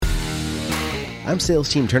I'm sales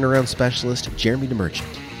team turnaround specialist Jeremy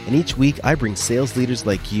DeMerchant, and each week I bring sales leaders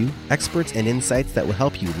like you, experts and insights that will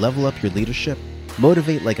help you level up your leadership,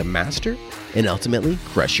 motivate like a master, and ultimately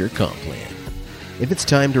crush your comp plan. If it's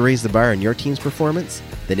time to raise the bar on your team's performance,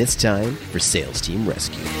 then it's time for Sales Team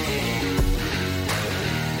Rescue.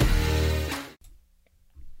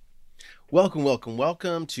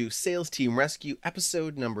 Welcome to Sales Team Rescue,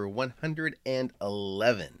 episode number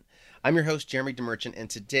 111. I'm your host, Jeremy DeMerchant, and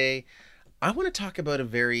today I want to talk about a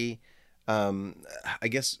very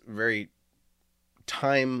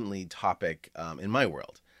timely topic in my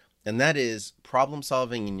world, and that is problem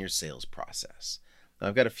solving in your sales process. Now,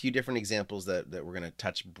 I've got a few different examples that we're going to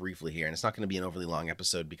touch briefly here, and it's not going to be an overly long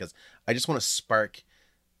episode because I just want to spark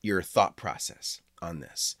your thought process on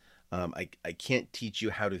this. I can't teach you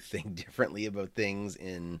how to think differently about things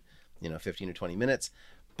in 15 or 20 minutes,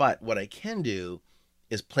 but what I can do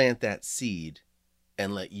is plant that seed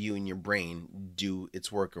and let you and your brain do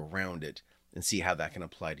its work around it and see how that can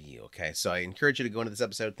apply to you. Okay. So I encourage you to go into this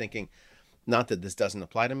episode thinking, not that this doesn't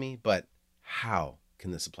apply to me, but how can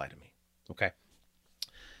this apply to me? Okay.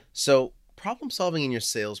 So problem solving in your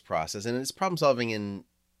sales process, and it's problem solving in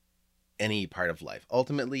any part of life.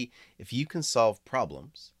 Ultimately, if you can solve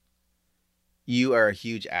problems, you are a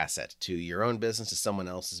huge asset to your own business, to someone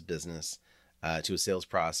else's business, to a sales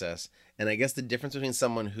process. And I guess the difference between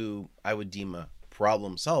someone who I would deem a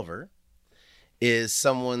problem solver is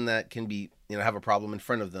someone that can be, have a problem in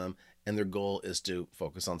front of them and their goal is to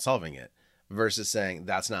focus on solving it versus saying,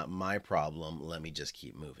 that's not my problem, let me just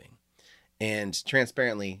keep moving. And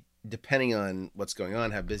transparently, depending on what's going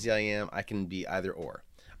on, how busy I am, I can be either or.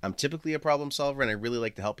 I'm typically a problem solver and I really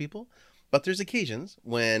like to help people, but there's occasions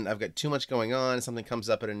when I've got too much going on, something comes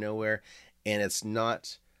up out of nowhere, and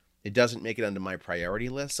it doesn't make it onto my priority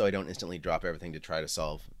list, so I don't instantly drop everything to try to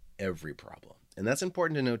solve every problem. And that's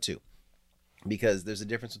important to know too, because there's a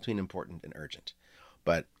difference between important and urgent.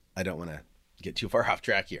 But I don't want to get too far off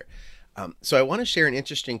track here. So I want to share an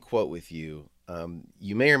interesting quote with you.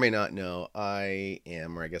 You may or may not know I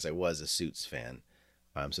am, or I guess I was, a Suits fan.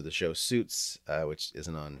 So the show Suits, which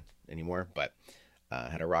isn't on anymore, but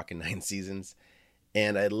had a rockin' 9 seasons.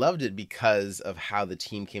 And I loved it because of how the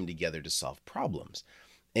team came together to solve problems.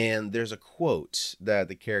 And there's a quote that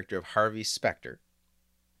the character of Harvey Specter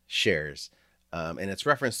shares, and it's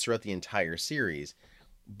referenced throughout the entire series.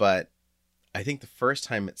 But I think the first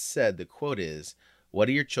time it's said, the quote is, "What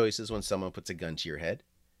are your choices when someone puts a gun to your head?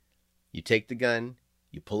 You take the gun,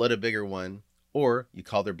 you pull out a bigger one, or you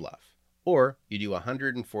call their bluff, or you do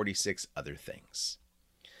 146 other things."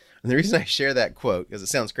 And the reason I share that quote, because it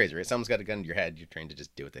sounds crazy, right? Someone's got a gun to your head, you're trained to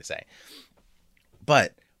just do what they say.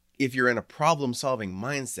 But if you're in a problem-solving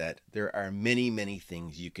mindset, there are many, many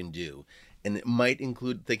things you can do. And it might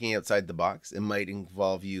include thinking outside the box. It might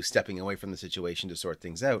involve you stepping away from the situation to sort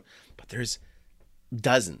things out. But there's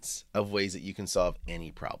dozens of ways that you can solve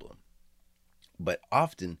any problem. But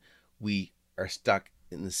often we are stuck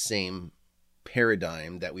in the same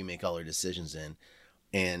paradigm that we make all our decisions in.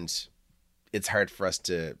 And it's hard for us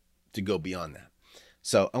to go beyond that.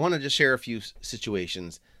 So I want to just share a few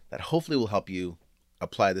situations that hopefully will help you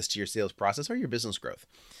apply this to your sales process or your business growth.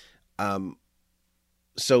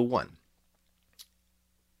 So one,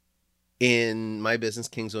 in my business,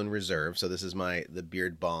 King's Own Reserve, so this is the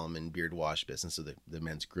beard balm and beard wash business, so the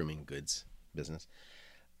men's grooming goods business,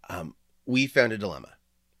 we found a dilemma.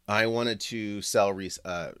 I wanted to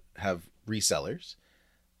have resellers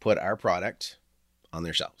put our product on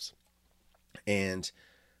their shelves. And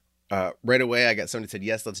right away, I got somebody who said,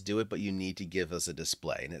 yes, let's do it, but you need to give us a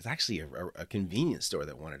display. And it's actually a convenience store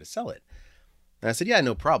that wanted to sell it. And I said, yeah,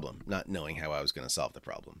 no problem, not knowing how I was going to solve the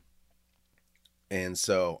problem. And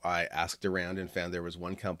so I asked around and found there was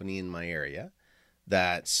one company in my area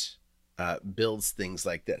that builds things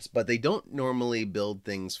like this. But they don't normally build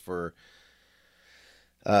things for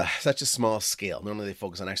such a small scale. Normally they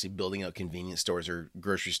focus on actually building out convenience stores or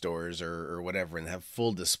grocery stores or whatever and have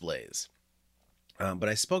full displays. But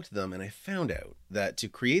I spoke to them and I found out that to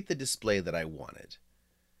create the display that I wanted,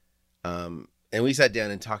 and we sat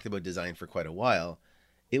down and talked about design for quite a while,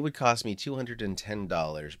 it would cost me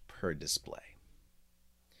 $210 per display.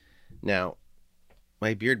 Now,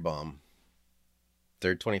 my beard balm,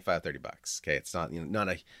 they're $25-$30. Okay, it's not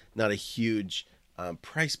not a huge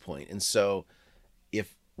price point, and so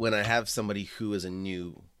when I have somebody who is a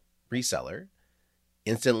new reseller,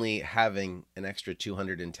 instantly having an extra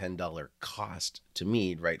 $210 cost to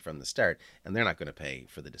me right from the start, and they're not going to pay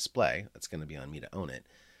for the display, that's going to be on me to own it,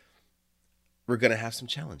 we're going to have some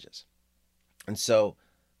challenges. And so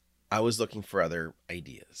I was looking for other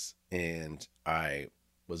ideas, and I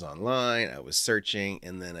was online, I was searching,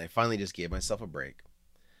 and then I finally just gave myself a break,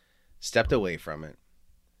 stepped away from it,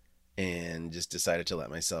 and just decided to let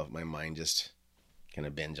my mind just kind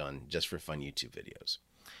of binge on just for fun YouTube videos.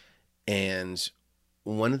 And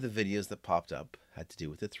one of the videos that popped up had to do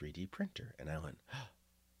with a 3D printer. And I went,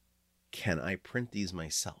 can I print these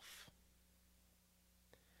myself?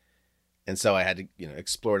 And so I had to,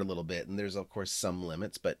 explore it a little bit. And there's, of course, some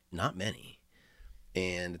limits, but not many.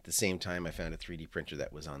 And at the same time, I found a 3D printer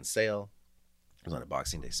that was on sale. It was on a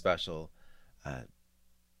Boxing Day special.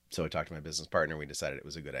 So I talked to my business partner. We decided it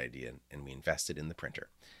was a good idea, and we invested in the printer.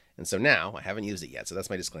 And so now, I haven't used it yet, so that's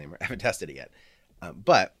my disclaimer. I haven't tested it yet.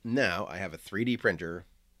 But now I have a 3D printer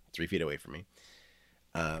 3 feet away from me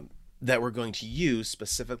that we're going to use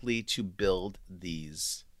specifically to build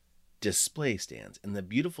these display stands. And the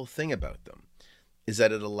beautiful thing about them is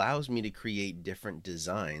that it allows me to create different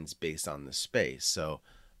designs based on the space. So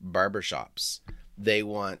barbershops, they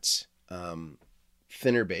want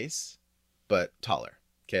thinner base, but taller.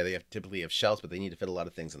 Okay, they typically have shelves, but they need to fit a lot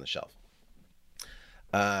of things on the shelf.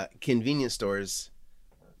 Convenience stores,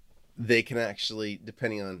 they can actually,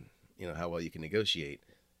 depending on how well you can negotiate,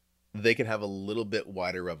 they can have a little bit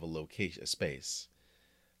wider of a space,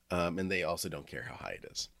 and they also don't care how high it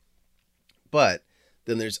is. But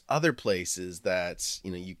then there's other places that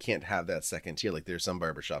you can't have that second tier. Like there's some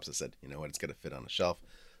barbershops that said, it's got to fit on a shelf.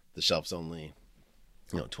 The shelf's only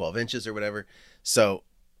 12 inches or whatever. So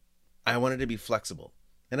I wanted to be flexible,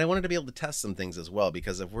 and I wanted to be able to test some things as well,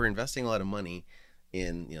 because if we're investing a lot of money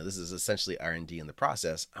in, this is essentially R&D in the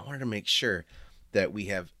process, I wanted to make sure that we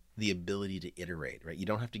have the ability to iterate, right? You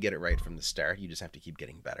don't have to get it right from the start. You just have to keep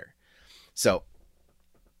getting better. So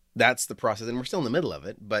that's the process, and we're still in the middle of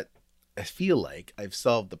it, but I feel like I've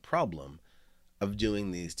solved the problem of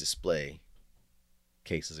doing these display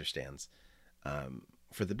cases or stands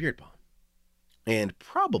for the Beard Balm. And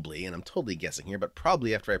probably, and I'm totally guessing here, but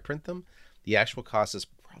probably after I print them, the actual cost is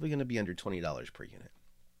probably going to be under $20 per unit.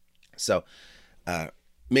 So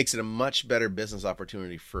makes it a much better business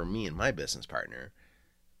opportunity for me and my business partner.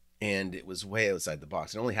 And it was way outside the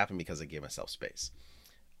box. It only happened because I gave myself space.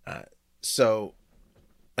 So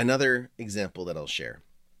another example that I'll share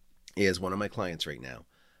is one of my clients right now.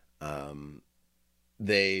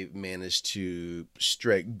 They managed to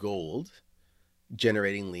strike gold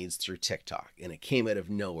generating leads through TikTok, and it came out of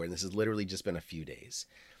nowhere. And this has literally just been a few days,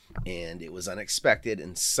 and it was unexpected.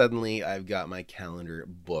 And suddenly I've got my calendar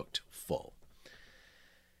booked full.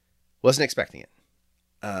 Wasn't expecting it.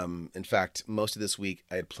 In fact, most of this week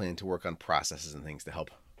I had planned to work on processes and things to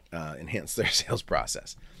help enhance their sales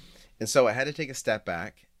process. And so I had to take a step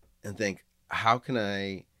back and think, how can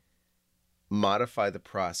I modify the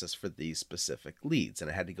process for these specific leads?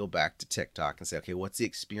 And I had to go back to TikTok and say, okay, what's the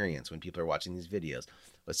experience when people are watching these videos?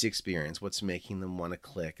 What's the experience? What's making them want to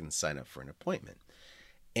click and sign up for an appointment?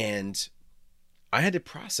 And I had to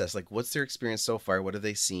process, like, what's their experience so far? What have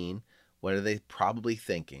they seen? What are they probably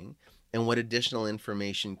thinking? And what additional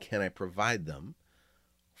information can I provide them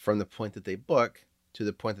from the point that they book to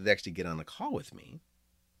the point that they actually get on a call with me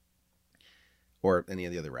or any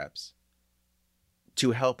of the other reps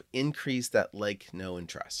to help increase that like, know, and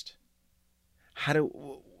trust? How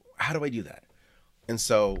do I do that? And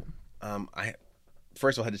so I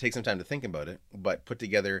first of all had to take some time to think about it, but put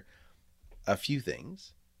together a few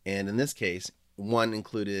things. And in this case, one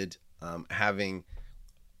included having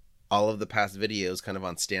all of the past videos kind of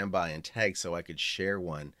on standby and tagged so I could share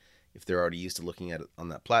one if they're already used to looking at it on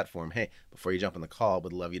that platform. Hey, before you jump on the call,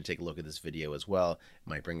 would love you to take a look at this video as well. It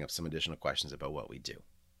might bring up some additional questions about what we do.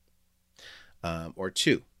 Or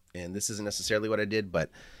two, and this isn't necessarily what I did, but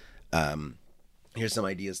here's some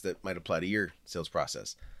ideas that might apply to your sales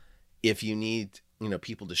process. If you need,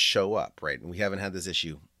 people to show up, right? And we haven't had this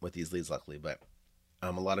issue with these leads, luckily, but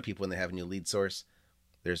a lot of people, when they have a new lead source,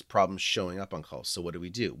 there's problems showing up on calls. So what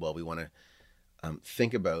do? Well, we want to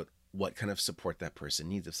think about what kind of support that person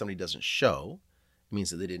needs. If somebody doesn't show, it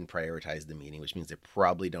means that they didn't prioritize the meeting, which means they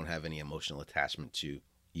probably don't have any emotional attachment to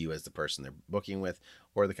you as the person they're booking with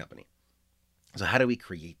or the company. So how do we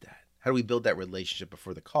create that? How do we build that relationship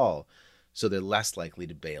before the call so they're less likely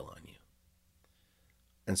to bail on you?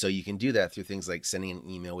 And so you can do that through things like sending an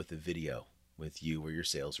email with a video with you or your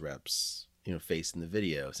sales reps, face in the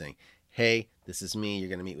video saying, hey, this is me. You're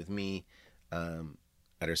going to meet with me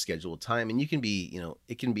at our scheduled time. And you can be,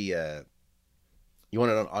 it can be you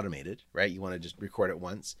want it automated, right? You want to just record it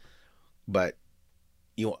once, but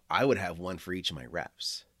I would have one for each of my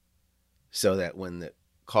reps so that when the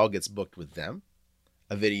call gets booked with them,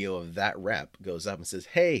 a video of that rep goes up and says,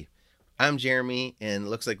 hey, I'm Jeremy, and it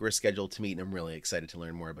looks like we're scheduled to meet, and I'm really excited to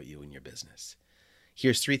learn more about you and your business.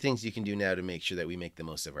 Here's 3 things you can do now to make sure that we make the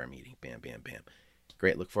most of our meeting. Bam, bam, bam.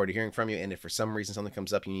 Great. Look forward to hearing from you. And if for some reason something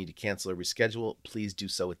comes up, you need to cancel or reschedule, please do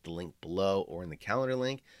so with the link below or in the calendar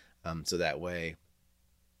link. So that way,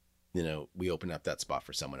 we open up that spot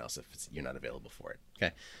for someone else if you're not available for it.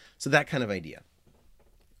 Okay. So that kind of idea.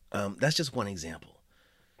 That's just one example.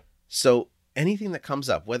 So anything that comes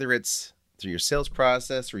up, whether it's through your sales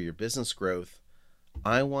process or your business growth,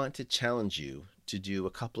 I want to challenge you to do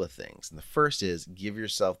a couple of things. And the first is give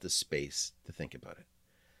yourself the space to think about it.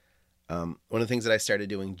 One of the things that I started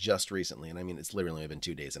doing just recently, and I mean, it's literally only been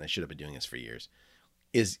 2 days and I should have been doing this for years,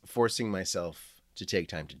 is forcing myself to take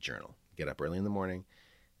time to journal. Get up early in the morning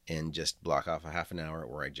and just block off a half an hour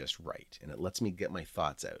where I just write. And it lets me get my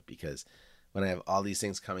thoughts out, because when I have all these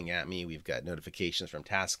things coming at me, we've got notifications from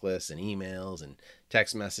task lists and emails and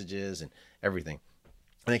text messages and everything.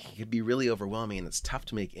 And it can be really overwhelming, and it's tough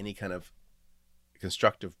to make any kind of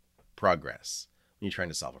constructive progress when you're trying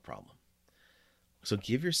to solve a problem. So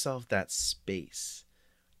give yourself that space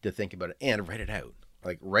to think about it and write it out.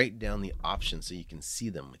 Like, write down the options so you can see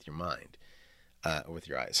them with your mind, or with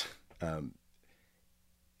your eyes. I'm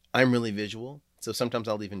really visual, so sometimes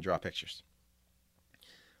I'll even draw pictures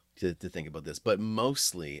to think about this. But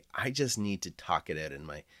mostly, I just need to talk it out in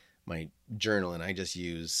my journal, and I just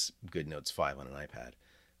use GoodNotes 5 on an iPad.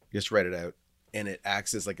 Just write it out, and it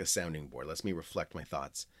acts as like a sounding board. Lets me reflect my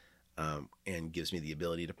thoughts, and gives me the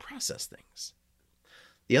ability to process things.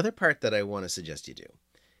 The other part that I want to suggest you do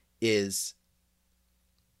is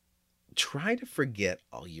try to forget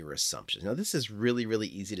all your assumptions. Now, this is really, really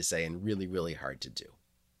easy to say and really, really hard to do.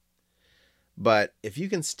 But if you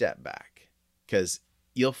can step back, because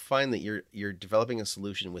you'll find that you're developing a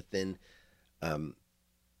solution within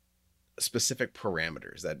specific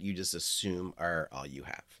parameters that you just assume are all you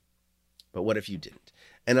have. But what if you didn't?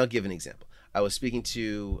 And I'll give an example. I was speaking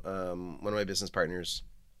to one of my business partners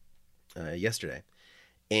yesterday,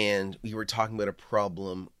 and we were talking about a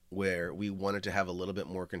problem where we wanted to have a little bit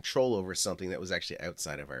more control over something that was actually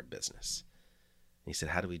outside of our business. And he said,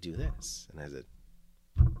 how do we do this? And I said,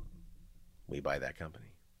 we buy that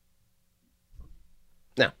company.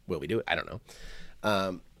 Now, will we do it? I don't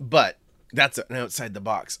know. But that's an outside the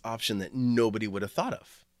box option that nobody would have thought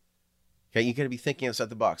of. Okay, you got to be thinking outside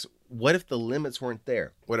the box. What if the limits weren't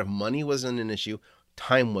there? What if money wasn't an issue?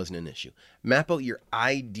 Time wasn't an issue. Map out your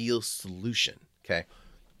ideal solution. Okay.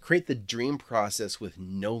 Create the dream process with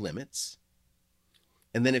no limits.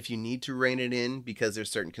 And then if you need to rein it in because there's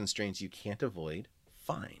certain constraints you can't avoid,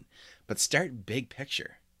 fine. But start big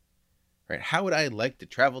picture. Right? How would I like to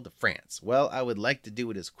travel to France? Well, I would like to do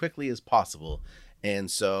it as quickly as possible. And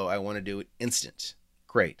so I want to do it instant.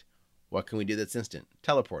 Great. What can we do that's instant?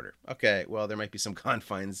 Teleporter. Okay, well, there might be some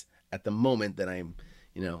confines at the moment that I'm,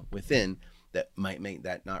 within that might make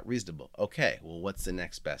that not reasonable. Okay, well, what's the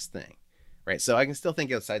next best thing? Right? So I can still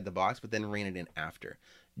think outside the box, but then rein it in after.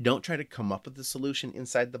 Don't try to come up with the solution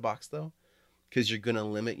inside the box, though, because you're going to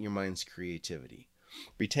limit your mind's creativity.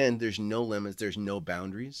 Pretend there's no limits, there's no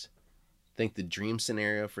boundaries. Think the dream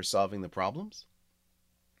scenario for solving the problems.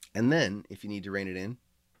 And then, if you need to rein it in,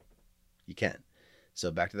 you can. So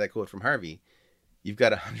back to that quote from Harvey, you've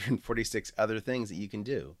got 146 other things that you can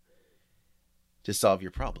do to solve your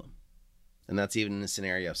problem. And that's even in a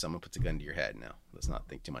scenario if someone puts a gun to your head. Now, let's not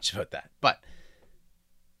think too much about that. But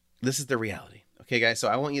this is the reality. Okay, guys, so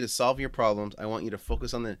I want you to solve your problems. I want you to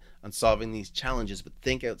focus on solving these challenges, but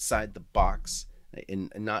think outside the box,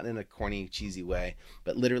 and not in a corny, cheesy way,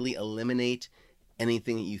 but literally eliminate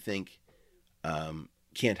anything that you think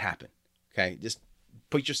can't happen. Okay, just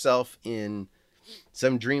put yourself in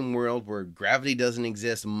some dream world where gravity doesn't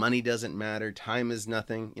exist, money doesn't matter, time is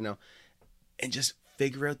nothing, and just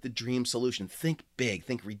figure out the dream solution. Think big,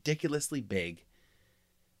 think ridiculously big.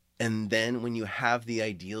 And then when you have the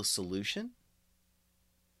ideal solution,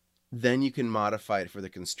 then you can modify it for the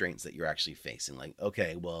constraints that you're actually facing. Like,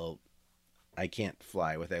 okay, well, I can't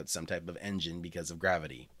fly without some type of engine because of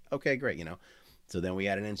gravity. Okay, great, So then we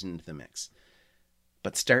add an engine into the mix.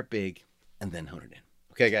 But start big and then hone it in.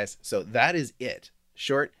 Okay, guys, so that is it.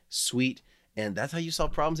 Short, sweet, and that's how you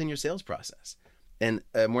solve problems in your sales process. And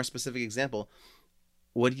a more specific example,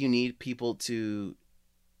 what do you need people to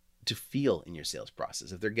feel in your sales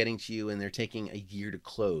process? If they're getting to you and they're taking a year to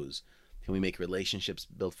close, can we make relationships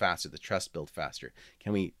build faster, the trust build faster?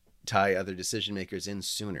 Can we tie other decision makers in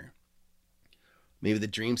sooner? Maybe the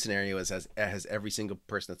dream scenario has every single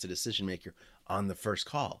person that's a decision maker on the first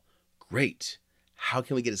call. Great. How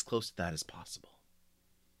can we get as close to that as possible?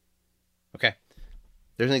 Okay.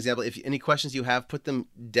 There's an example. If any questions you have, put them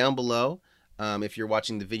down below. If you're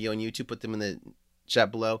watching the video on YouTube, put them in the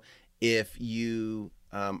chat below. If you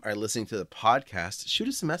are listening to the podcast, shoot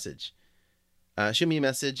us a message. Shoot me a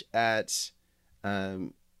message at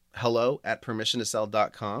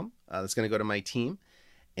hello@permissiontosell.com. That's going to go to my team,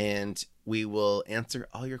 and we will answer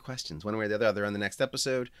all your questions one way or the other, either on the next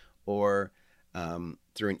episode or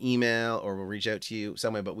through an email, or we'll reach out to you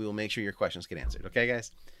some way, but we will make sure your questions get answered. Okay,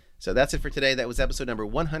 guys? So that's it for today. That was episode number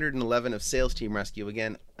 111 of Sales Team Rescue.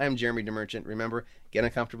 Again, I'm Jeremy DeMerchant. Remember, get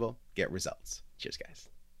uncomfortable, get results. Cheers, guys.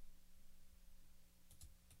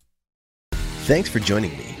 Thanks for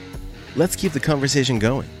joining me. Let's keep the conversation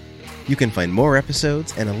going. You can find more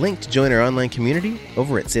episodes and a link to join our online community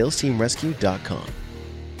over at salesteamrescue.com.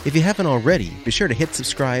 If you haven't already, be sure to hit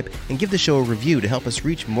subscribe and give the show a review to help us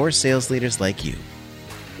reach more sales leaders like you.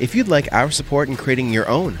 If you'd like our support in creating your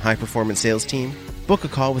own high-performance sales team, book a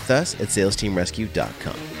call with us at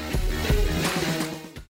salesteamrescue.com.